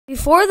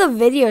Before the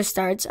video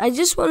starts, I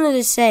just wanted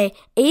to say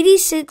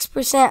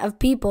 86% of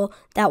people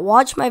that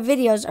watch my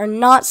videos are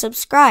not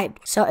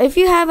subscribed. So if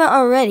you haven't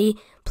already,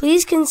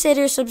 please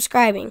consider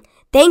subscribing.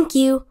 Thank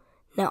you.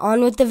 Now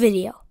on with the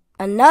video.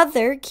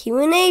 Another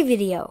Q&A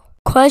video.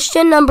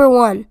 Question number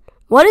 1.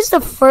 What is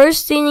the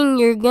first thing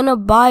you're gonna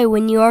buy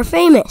when you are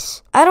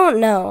famous? I don't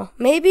know.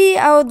 Maybe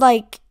I would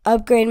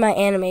upgrade my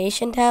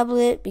animation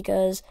tablet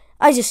because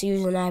I just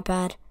use an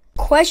iPad.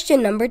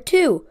 Question number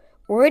 2.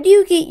 Where do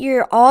you get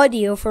your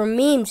audio for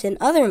memes and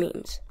other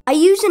memes? I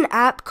use an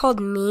app called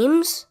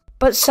Memes,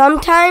 but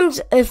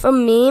sometimes if a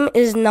meme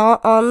is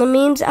not on the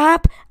Memes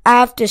app, I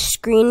have to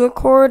screen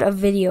record a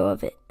video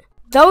of it.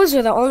 Those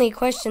are the only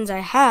questions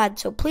I had,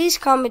 so please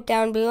comment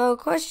down below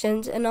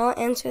questions and I'll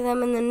answer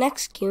them in the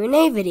next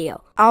Q&A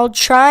video. I'll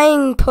try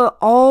and put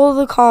all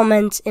the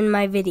comments in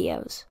my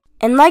videos.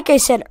 And like I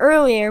said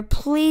earlier,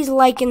 please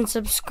like and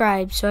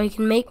subscribe so I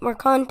can make more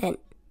content.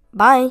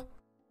 Bye!